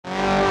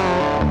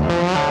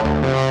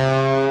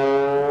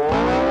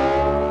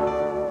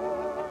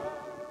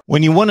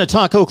When you want to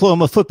talk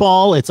Oklahoma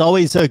football, it's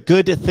always a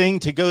good thing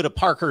to go to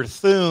Parker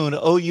Thune,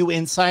 OU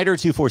Insider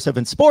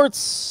 247 Sports,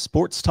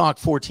 Sports Talk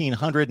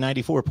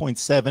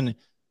 1494.7,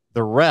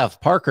 The Ref.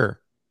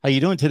 Parker, how you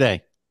doing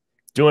today?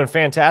 Doing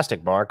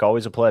fantastic, Mark.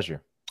 Always a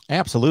pleasure.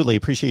 Absolutely.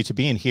 Appreciate you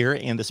being here.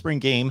 And the spring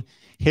game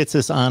hits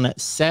us on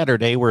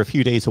Saturday. We're a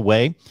few days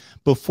away.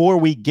 Before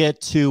we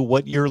get to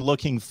what you're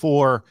looking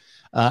for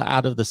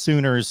out of the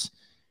Sooners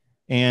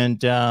and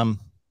Brent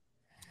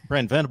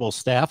Venables'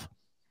 staff,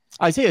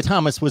 Isaiah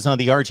Thomas was on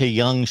the RJ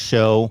Young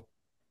show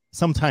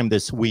sometime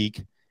this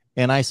week,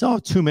 and I saw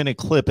a 2-minute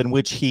clip in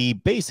which he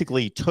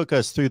basically took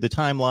us through the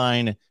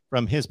timeline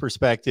from his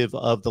perspective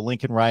of the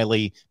Lincoln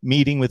Riley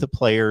meeting with the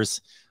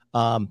players,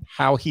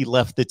 how he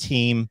left the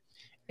team,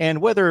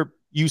 and whether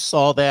you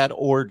saw that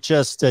or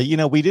just,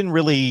 we didn't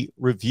really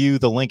review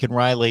the Lincoln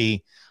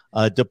Riley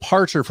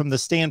departure from the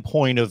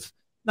standpoint of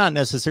not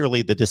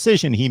necessarily the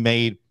decision he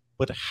made,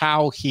 but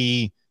how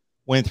he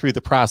went through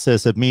the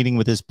process of meeting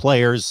with his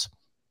players.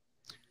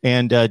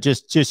 And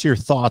just your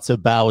thoughts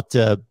about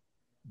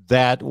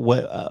that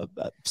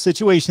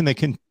situation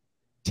that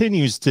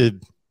continues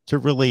to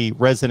really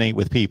resonate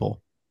with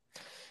people.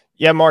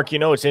 Yeah, Mark,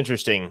 it's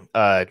interesting.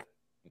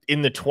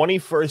 In the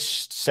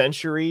 21st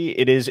century,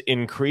 it is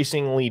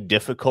increasingly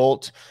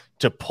difficult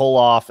to pull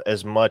off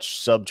as much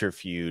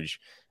subterfuge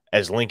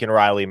as Lincoln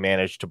Riley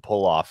managed to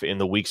pull off in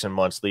the weeks and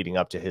months leading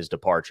up to his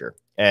departure.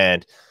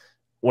 And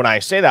when I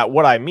say that,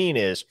 what I mean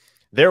is,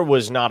 there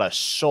was not a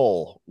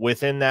soul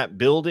within that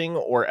building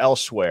or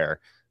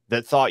elsewhere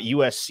that thought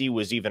USC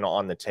was even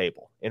on the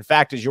table. In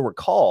fact, as you'll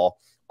recall,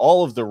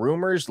 all of the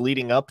rumors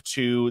leading up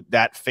to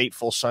that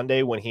fateful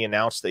Sunday when he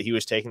announced that he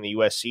was taking the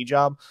USC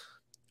job,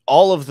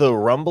 all of the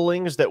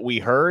rumblings that we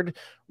heard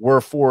were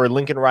for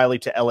Lincoln Riley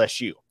to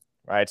LSU.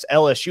 Right? It's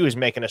LSU is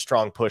making a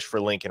strong push for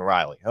Lincoln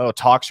Riley. Oh,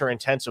 talks are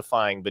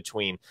intensifying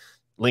between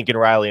Lincoln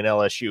Riley and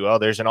LSU. Oh,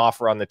 there's an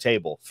offer on the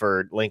table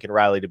for Lincoln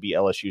Riley to be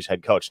LSU's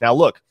head coach. Now,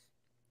 look,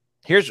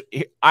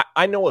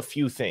 I know a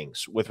few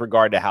things with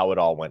regard to how it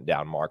all went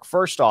down, Mark.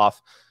 First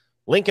off,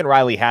 Lincoln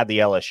Riley had the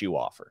LSU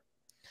offer.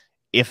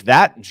 If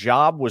that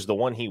job was the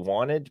one he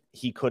wanted,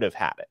 he could have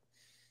had it.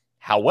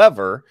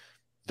 However,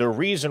 the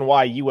reason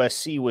why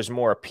USC was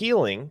more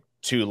appealing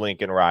to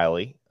Lincoln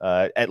Riley,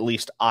 at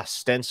least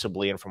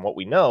ostensibly and from what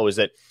we know, is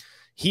that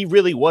he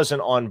really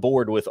wasn't on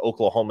board with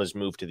Oklahoma's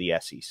move to the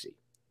SEC.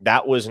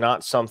 That was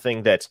not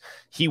something that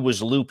he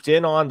was looped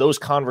in on. Those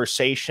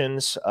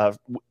conversations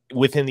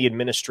within the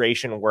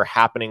administration were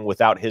happening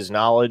without his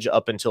knowledge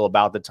up until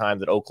about the time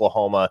that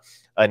Oklahoma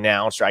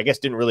announced, or I guess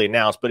didn't really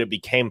announce, but it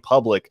became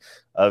public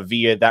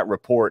via that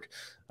report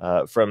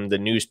from the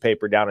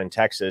newspaper down in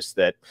Texas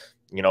that,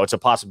 it's a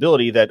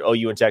possibility that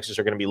OU and Texas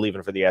are going to be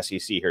leaving for the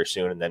SEC here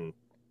soon. And then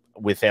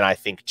within, I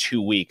think,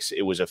 2 weeks,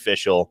 it was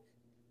official,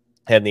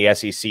 and the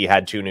SEC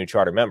had 2 new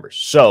charter members.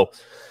 So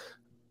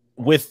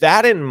with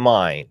that in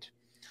mind,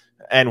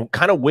 and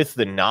kind of with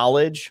the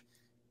knowledge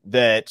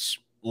that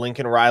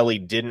Lincoln Riley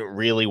didn't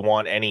really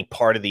want any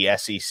part of the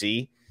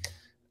SEC,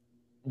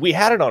 we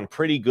had it on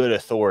pretty good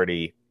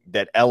authority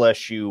that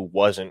LSU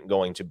wasn't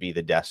going to be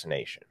the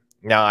destination.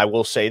 Now, I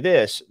will say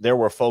this, there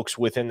were folks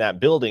within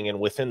that building and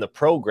within the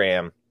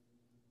program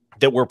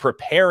that were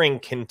preparing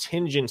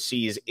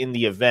contingencies in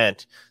the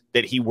event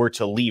that he were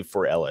to leave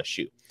for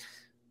LSU.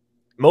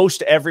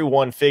 Most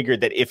everyone figured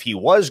that if he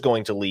was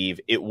going to leave,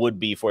 it would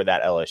be for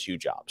that LSU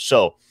job.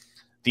 So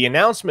the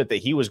announcement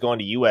that he was going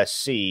to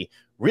USC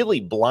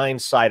really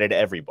blindsided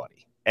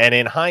everybody. And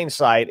in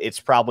hindsight, it's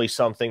probably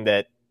something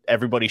that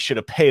everybody should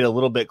have paid a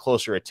little bit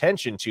closer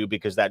attention to,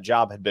 because that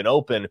job had been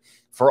open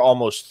for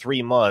almost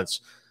 3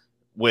 months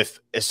with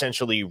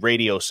essentially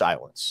radio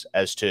silence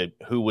as to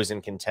who was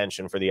in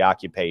contention for the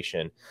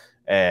occupation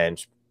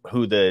and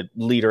who the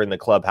leader in the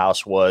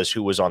clubhouse was,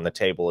 who was on the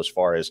table as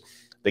far as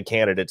the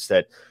candidates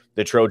that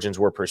the Trojans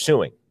were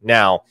pursuing.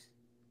 Now,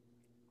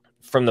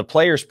 from the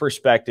player's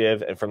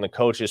perspective and from the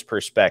coach's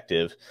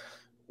perspective,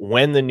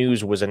 when the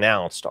news was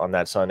announced on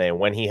that Sunday and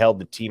when he held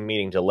the team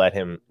meeting to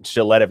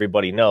let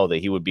everybody know that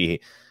he would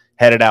be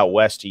headed out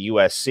west to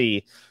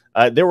USC,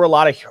 there were a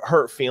lot of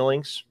hurt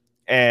feelings.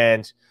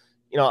 And,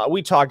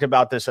 we talked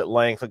about this at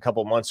length a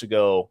couple months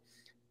ago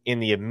in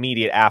the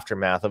immediate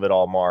aftermath of it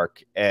all,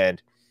 Mark.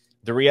 And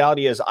the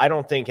reality is, I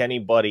don't think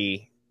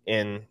anybody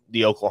in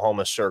the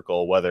Oklahoma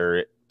circle,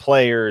 whether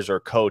players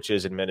or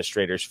coaches,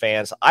 administrators,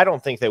 fans, I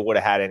don't think they would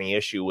have had any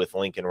issue with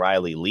Lincoln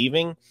Riley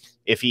leaving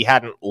if he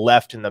hadn't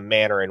left in the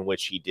manner in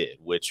which he did,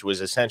 which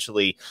was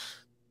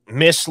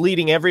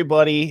misleading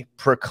everybody,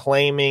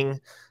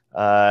 proclaiming,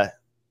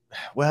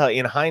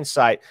 in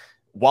hindsight,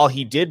 while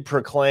he did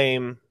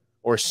proclaim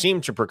or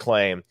seemed to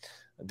proclaim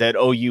that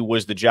OU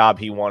was the job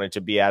he wanted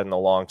to be at in the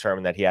long term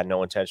and that he had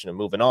no intention of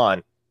moving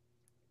on,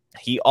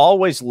 he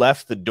always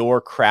left the door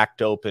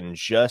cracked open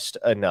just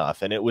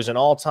enough. And it was an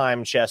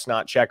all-time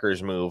chestnut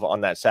checkers move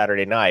on that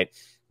Saturday night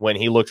when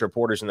he looked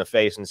reporters in the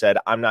face and said,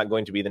 "I'm not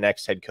going to be the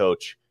next head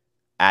coach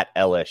at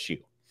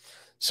LSU."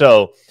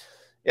 So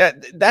yeah,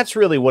 that's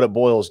really what it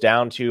boils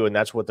down to. And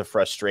that's what the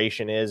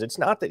frustration is. It's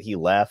not that he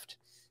left.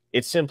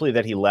 It's simply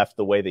that he left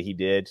the way that he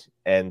did,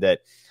 and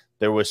that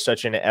there was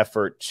such an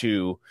effort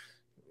to,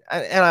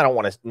 and I don't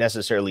want to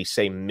necessarily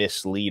say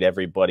mislead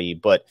everybody,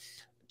 but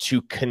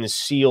to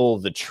conceal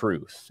the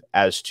truth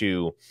as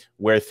to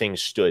where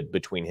things stood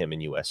between him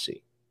and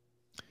USC.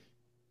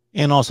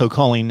 And also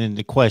calling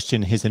into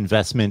question his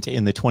investment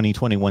in the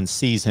 2021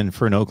 season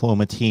for an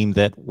Oklahoma team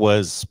that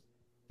was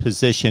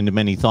positioned,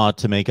 many thought,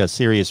 to make a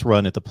serious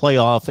run at the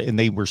playoff, and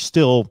they were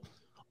still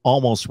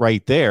almost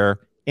right there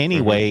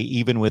anyway,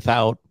 even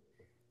without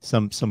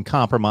some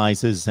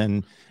compromises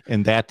and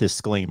that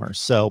disclaimer.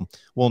 So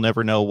we'll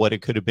never know what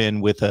it could have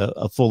been with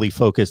a fully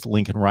focused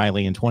Lincoln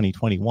Riley in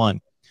 2021.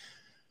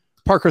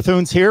 Parker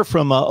Thunes here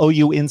from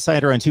OU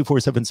Insider on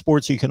 247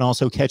 Sports. You can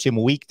also catch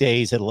him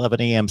weekdays at 11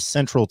 a.m.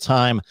 Central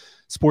Time.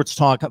 Sports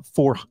Talk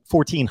for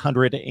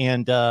 1400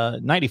 and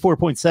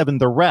 94.7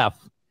 The Ref.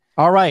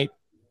 All right.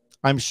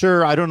 I'm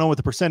sure, I don't know what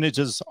the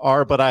percentages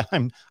are, but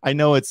I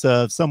know it's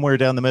somewhere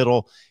down the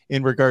middle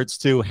in regards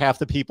to half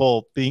the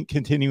people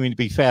continuing to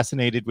be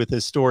fascinated with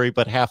this story,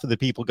 but half of the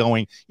people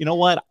going, you know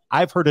what?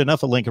 I've heard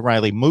enough of Lincoln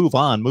Riley. Move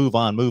on, move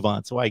on, move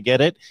on. So I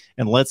get it.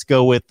 And let's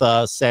go with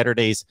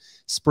Saturday's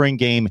spring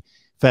game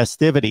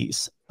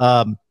festivities.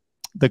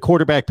 The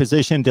quarterback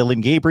position,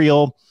 Dillon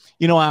Gabriel.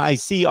 You know, I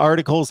see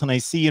articles and I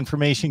see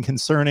information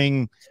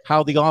concerning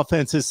how the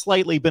offense has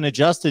slightly been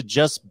adjusted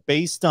just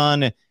based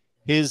on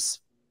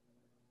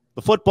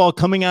the football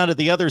coming out of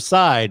the other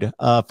side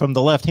from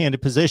the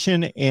left-handed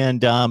position, and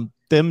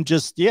them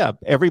just,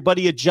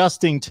 everybody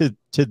adjusting to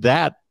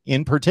that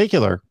in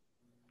particular.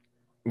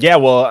 Yeah,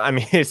 well, I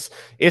mean,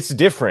 it's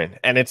different,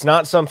 and it's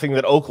not something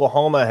that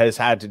Oklahoma has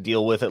had to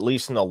deal with, at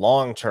least in the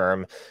long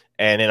term,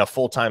 and in a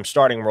full-time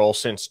starting role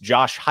since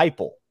Josh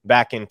Heupel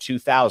back in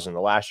 2000,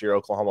 the last year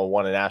Oklahoma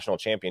won a national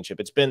championship.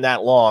 It's been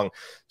that long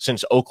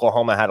since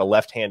Oklahoma had a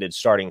left-handed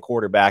starting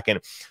quarterback, and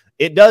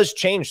it does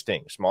change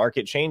things, Mark.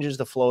 It changes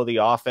the flow of the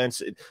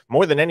offense.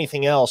 More than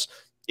anything else,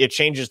 it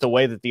changes the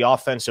way that the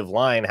offensive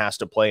line has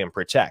to play and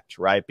protect,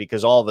 right?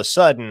 Because all of a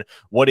sudden,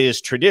 what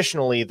is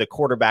traditionally the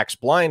quarterback's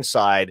blind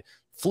side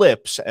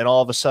flips, and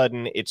all of a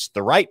sudden it's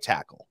the right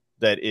tackle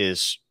that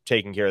is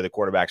taking care of the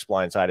quarterback's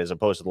blind side as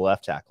opposed to the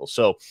left tackle.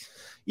 So,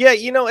 yeah,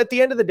 you know, at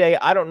the end of the day,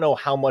 I don't know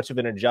how much of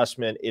an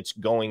adjustment it's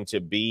going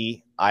to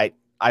be. I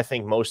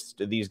think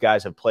most of these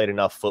guys have played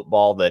enough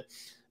football that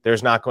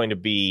there's not going to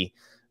be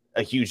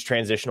a huge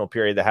transitional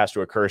period that has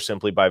to occur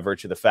simply by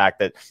virtue of the fact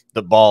that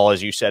the ball,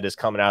 as you said, is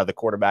coming out of the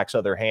quarterback's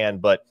other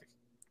hand. But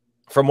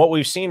from what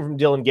we've seen from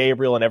Dillon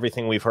Gabriel and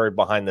everything we've heard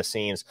behind the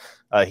scenes,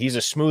 he's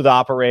a smooth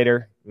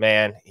operator,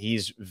 man.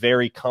 He's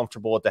very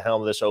comfortable at the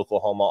helm of this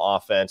Oklahoma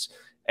offense.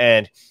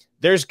 And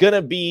there's going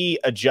to be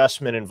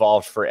adjustment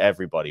involved for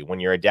everybody when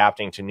you're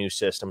adapting to new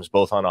systems,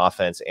 both on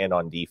offense and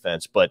on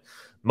defense. But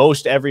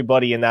most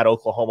everybody in that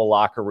Oklahoma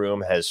locker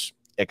room has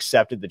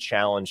accepted the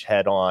challenge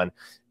head on.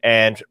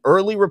 And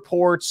early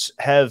reports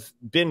have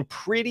been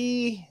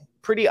pretty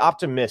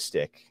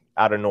optimistic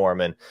out of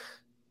Norman.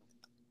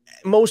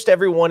 Most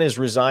everyone is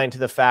resigned to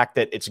the fact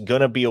that it's going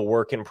to be a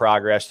work in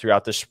progress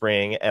throughout the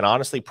spring and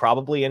honestly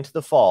probably into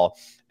the fall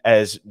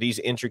as these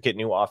intricate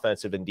new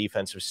offensive and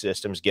defensive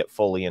systems get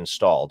fully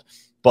installed.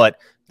 But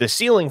the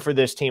ceiling for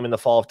this team in the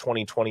fall of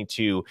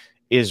 2022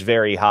 is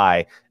very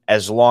high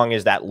as long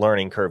as that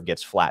learning curve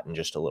gets flattened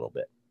just a little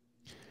bit.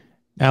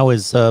 Now,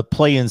 as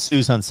play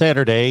ensues on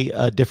Saturday,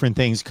 different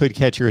things could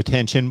catch your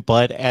attention.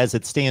 But as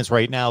it stands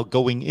right now,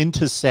 going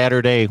into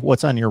Saturday,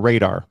 what's on your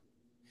radar?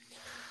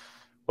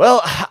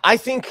 Well, I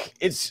think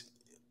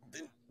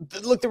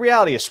look, the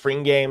reality of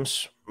spring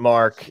games,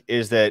 Mark,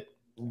 is that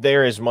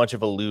they're as much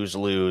of a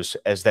lose-lose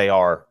as they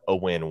are a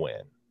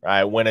win-win,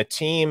 right? When a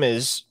team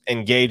is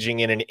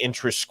engaging in an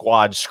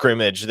intra-squad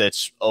scrimmage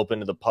that's open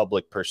to the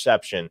public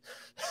perception,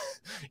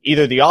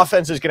 either the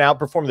offense is going to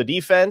outperform the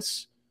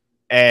defense,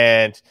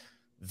 and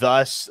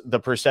thus the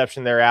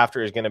perception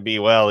thereafter is going to be,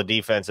 well, the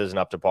defense isn't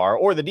up to par,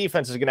 or the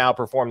defense is going to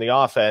outperform the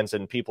offense,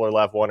 and people are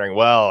left wondering,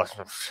 well,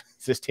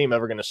 is this team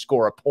ever going to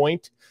score a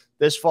point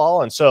this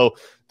fall? And so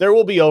there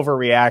will be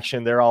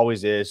overreaction. There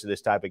always is to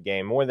this type of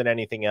game. More than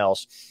anything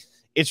else,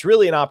 it's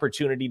really an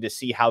opportunity to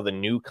see how the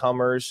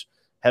newcomers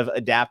have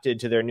adapted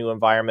to their new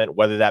environment,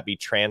 whether that be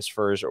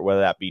transfers or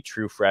whether that be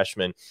true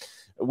freshmen.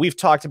 We've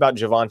talked about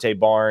Javonte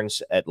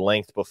Barnes at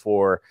length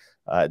before.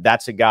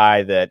 That's a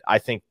guy that I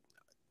think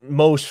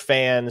most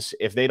fans,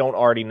 if they don't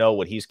already know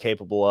what he's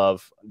capable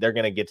of, they're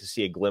going to get to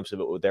see a glimpse of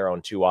it with their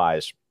own two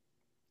eyes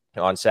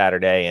on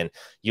Saturday. And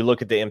you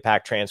look at the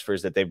impact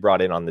transfers that they've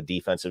brought in on the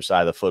defensive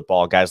side of the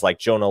football, guys like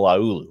Jonah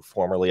Laulu,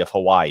 formerly of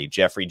Hawaii,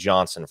 Jeffrey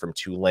Johnson from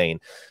Tulane,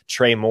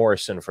 Trey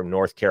Morrison from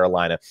North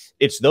Carolina.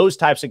 It's those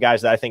types of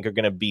guys that I think are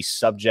going to be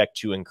subject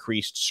to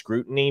increased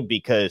scrutiny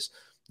because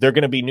they're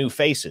going to be new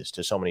faces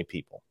to so many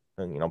people.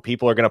 And, you know,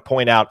 people are going to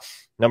point out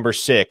number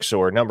 6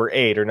 or number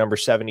 8 or number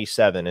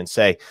 77 and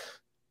say,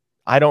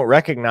 I don't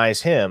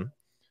recognize him.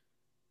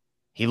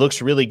 He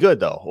looks really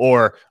good, though.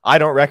 Or I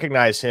don't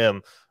recognize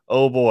him.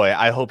 oh boy,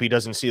 I hope he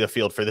doesn't see the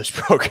field for this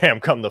program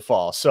come the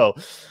fall. So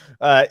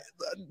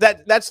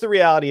that's the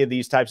reality of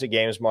these types of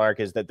games, Mark,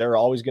 is that there are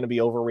always going to be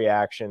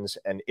overreactions,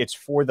 and it's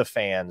for the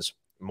fans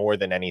more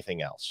than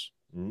anything else.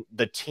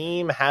 The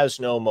team has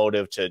no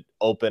motive to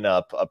open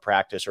up a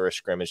practice or a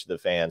scrimmage to the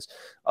fans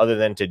other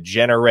than to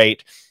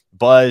generate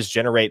buzz,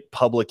 generate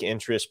public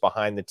interest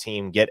behind the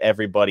team, get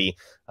everybody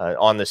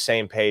on the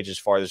same page as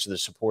far as the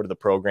support of the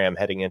program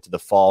heading into the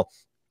fall,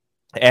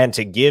 and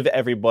to give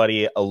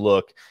everybody a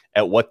look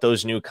at what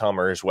those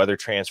newcomers, whether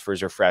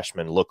transfers or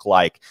freshmen, look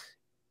like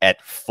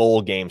at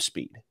full game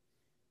speed.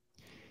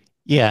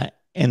 Yeah.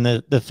 And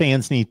the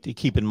fans need to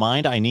keep in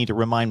mind, I need to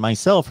remind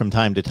myself from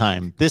time to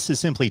time, this is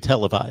simply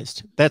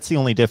televised. That's the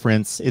only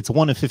difference. It's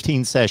 1 of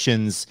 15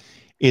 sessions.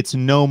 It's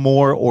no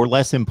more or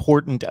less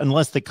important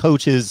unless the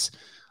coaches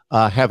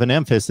have an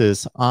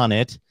emphasis on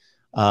it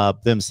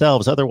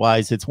themselves.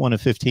 Otherwise, it's 1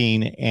 of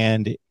 15.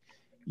 And,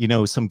 you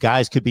know, some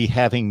guys could be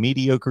having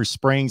mediocre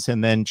springs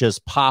and then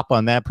just pop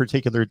on that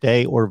particular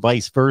day, or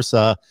vice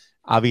versa.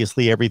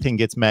 Obviously, everything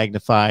gets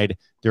magnified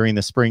during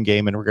the spring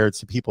game in regards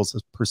to people's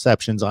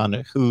perceptions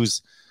on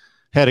who's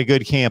had a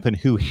good camp and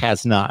who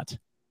has not.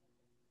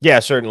 Yeah,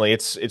 certainly.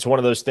 It's one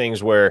of those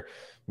things where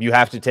you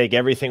have to take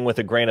everything with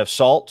a grain of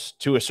salt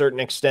to a certain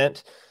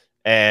extent.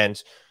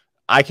 And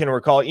I can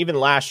recall even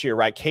last year,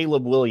 right,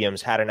 Caleb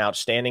Williams had an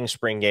outstanding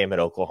spring game at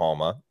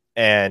Oklahoma.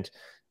 And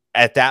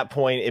at that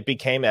point, it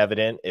became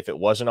evident, if it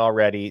wasn't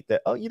already,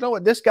 that, oh, you know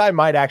what, this guy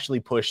might actually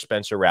push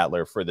Spencer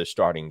Rattler for the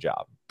starting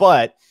job.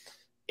 But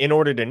in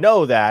order to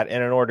know that,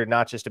 and in order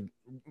not just to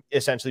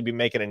essentially be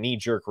making a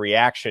knee-jerk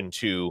reaction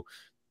to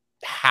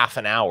half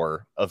an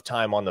hour of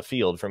time on the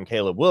field from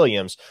Caleb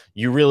Williams,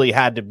 you really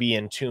had to be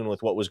in tune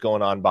with what was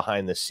going on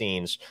behind the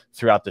scenes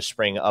throughout the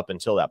spring up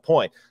until that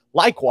point.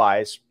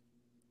 Likewise,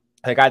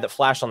 the guy that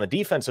flashed on the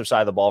defensive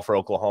side of the ball for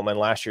Oklahoma in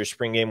last year's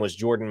spring game was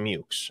Jordan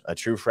Mukes, a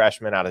true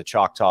freshman out of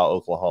Choctaw,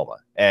 Oklahoma.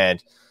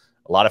 And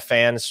a lot of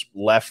fans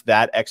left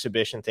that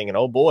exhibition thinking,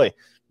 oh boy,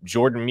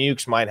 Jordan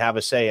Mukes might have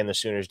a say in the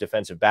Sooners'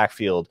 defensive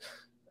backfield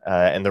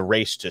and the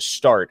race to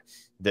start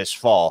this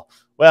fall.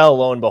 Well,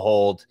 lo and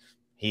behold,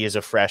 he is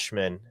a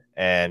freshman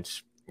and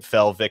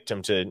fell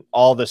victim to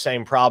all the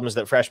same problems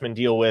that freshmen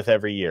deal with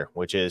every year,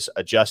 which is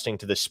adjusting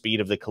to the speed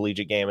of the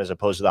collegiate game as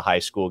opposed to the high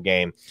school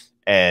game,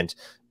 and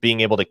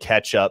being able to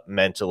catch up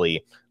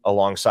mentally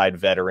alongside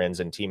veterans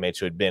and teammates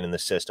who had been in the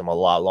system a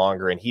lot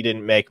longer. And he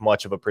didn't make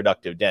much of a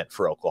productive dent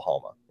for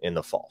Oklahoma in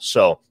the fall.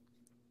 So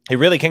it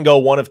really can go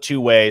one of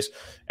two ways,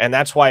 and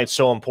that's why it's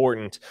so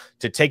important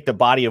to take the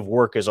body of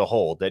work as a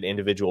whole that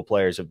individual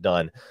players have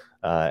done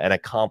and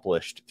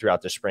accomplished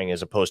throughout the spring,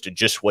 as opposed to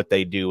just what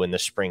they do in the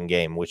spring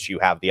game, which you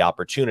have the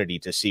opportunity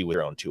to see with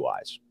your own two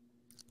eyes.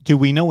 Do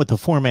we know what the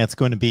format's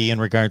going to be in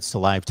regards to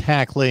live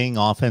tackling,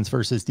 offense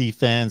versus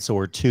defense,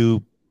 or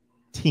two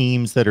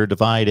teams that are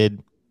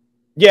divided?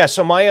 Yeah,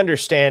 so my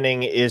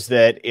understanding is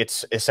that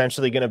it's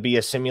essentially going to be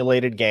a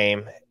simulated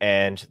game,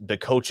 and the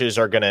coaches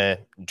are going to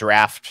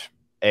draft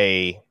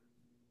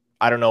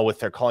I don't know if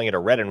they're calling it a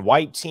red and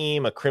white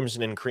team, a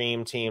crimson and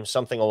cream team,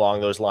 something along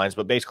those lines.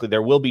 But basically,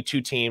 there will be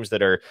two teams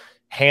that are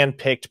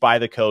handpicked by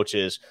the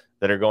coaches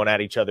that are going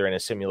at each other in a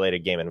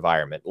simulated game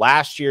environment.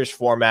 Last year's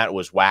format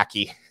was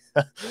wacky.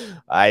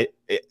 I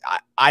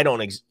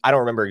don't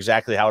remember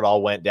exactly how it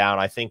all went down.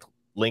 I think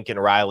Lincoln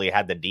Riley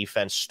had the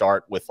defense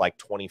start with like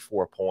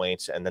 24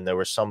 points, and then there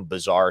was some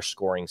bizarre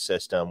scoring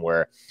system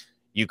where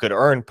you could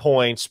earn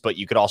points, but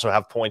you could also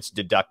have points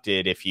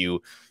deducted if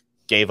you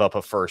gave up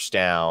a first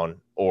down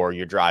or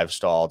your drive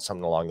stalled,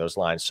 something along those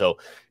lines. So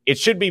it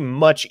should be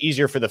much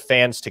easier for the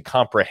fans to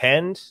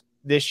comprehend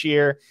this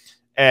year.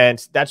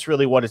 And that's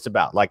really what it's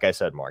about. Like I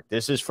said, Mark,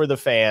 this is for the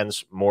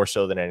fans more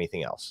so than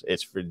anything else.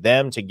 It's for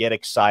them to get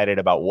excited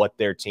about what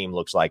their team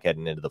looks like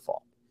heading into the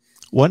fall.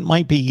 What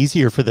might be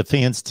easier for the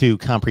fans to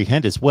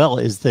comprehend as well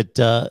is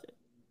that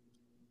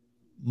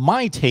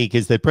my take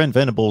is that Brent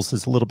Venables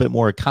is a little bit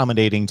more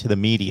accommodating to the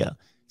media.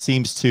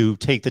 Seems to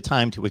take the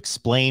time to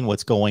explain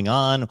what's going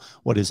on,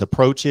 what his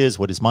approach is,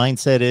 what his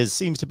mindset is,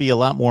 seems to be a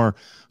lot more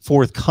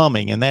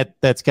forthcoming, and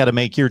that's got to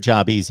make your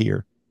job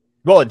easier.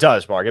 Well, it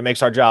does, Mark. It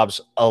makes our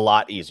jobs a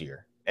lot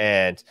easier.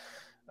 And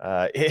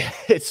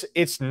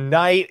it's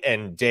night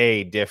and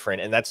day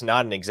different, and that's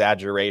not an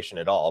exaggeration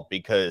at all,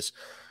 because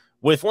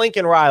with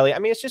Lincoln Riley, I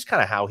mean, it's just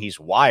kind of how he's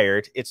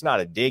wired. It's not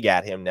a dig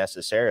at him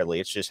necessarily.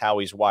 It's just how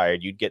he's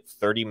wired. You'd get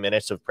 30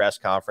 minutes of press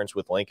conference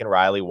with Lincoln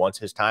Riley. Once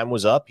his time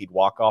was up, he'd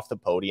walk off the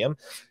podium.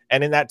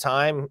 And in that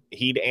time,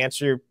 he'd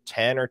answer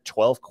 10 or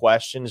 12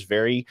 questions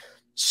very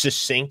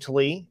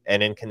succinctly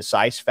and in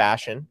concise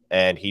fashion.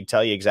 And he'd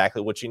tell you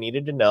exactly what you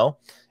needed to know.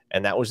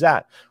 And that was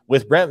that.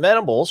 With Brent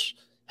Venables,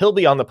 he'll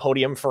be on the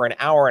podium for an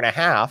hour and a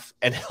half,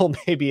 and he'll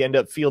maybe end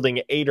up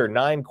fielding 8 or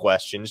 9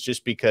 questions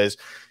just because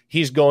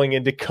he's going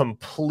into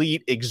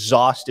complete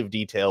exhaustive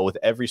detail with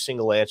every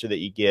single answer that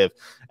you give.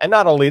 And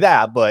not only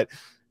that, but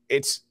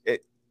it's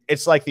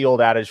like the old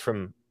adage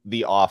from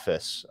The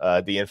Office,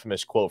 the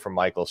infamous quote from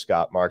Michael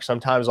Scott, Mark.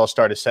 Sometimes I'll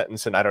start a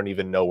sentence and I don't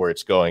even know where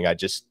it's going. I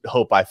just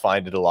hope I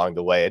find it along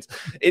the way.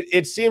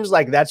 It seems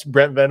like that's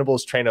Brent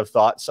Venables' train of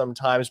thought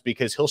sometimes,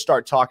 because he'll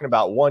start talking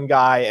about one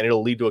guy and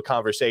it'll lead to a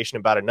conversation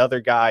about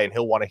another guy, and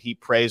he'll want to heap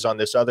praise on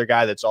this other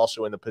guy that's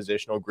also in the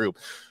positional group,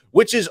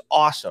 which is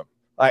awesome.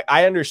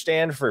 I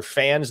understand for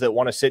fans that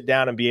want to sit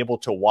down and be able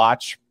to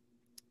watch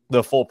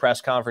the full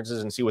press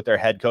conferences and see what their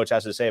head coach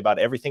has to say about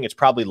everything, it's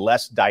probably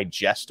less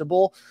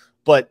digestible.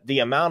 But the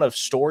amount of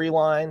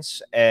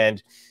storylines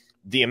and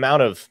the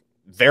amount of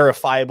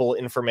verifiable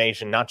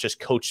information, not just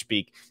coach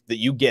speak, that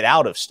you get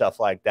out of stuff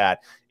like that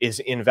is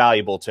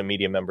invaluable to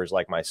media members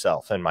like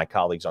myself and my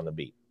colleagues on the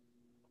beat.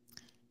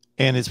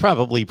 And it's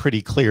probably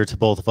pretty clear to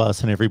both of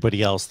us and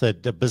everybody else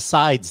that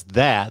besides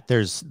that,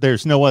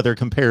 there's no other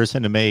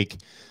comparison to make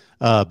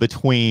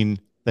between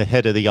the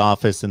head of the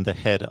office and the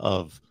head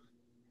of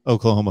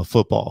Oklahoma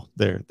football.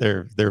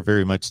 They're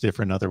very much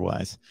different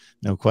otherwise,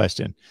 no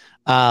question.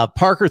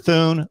 Parker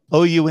Thune,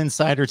 OU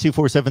Insider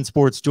 247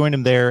 Sports. Join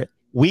him there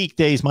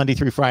weekdays, Monday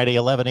through Friday,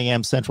 11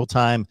 a.m. Central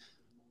Time,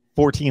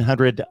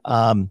 1400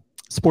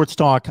 Sports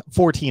Talk,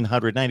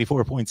 1400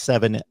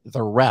 94.7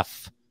 The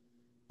Ref.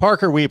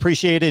 Parker, we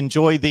appreciate it.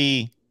 Enjoy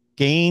the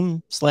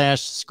game /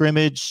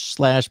 scrimmage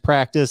 /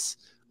 practice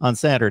on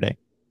Saturday.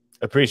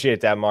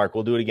 Appreciate that, Mark.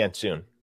 We'll do it again soon.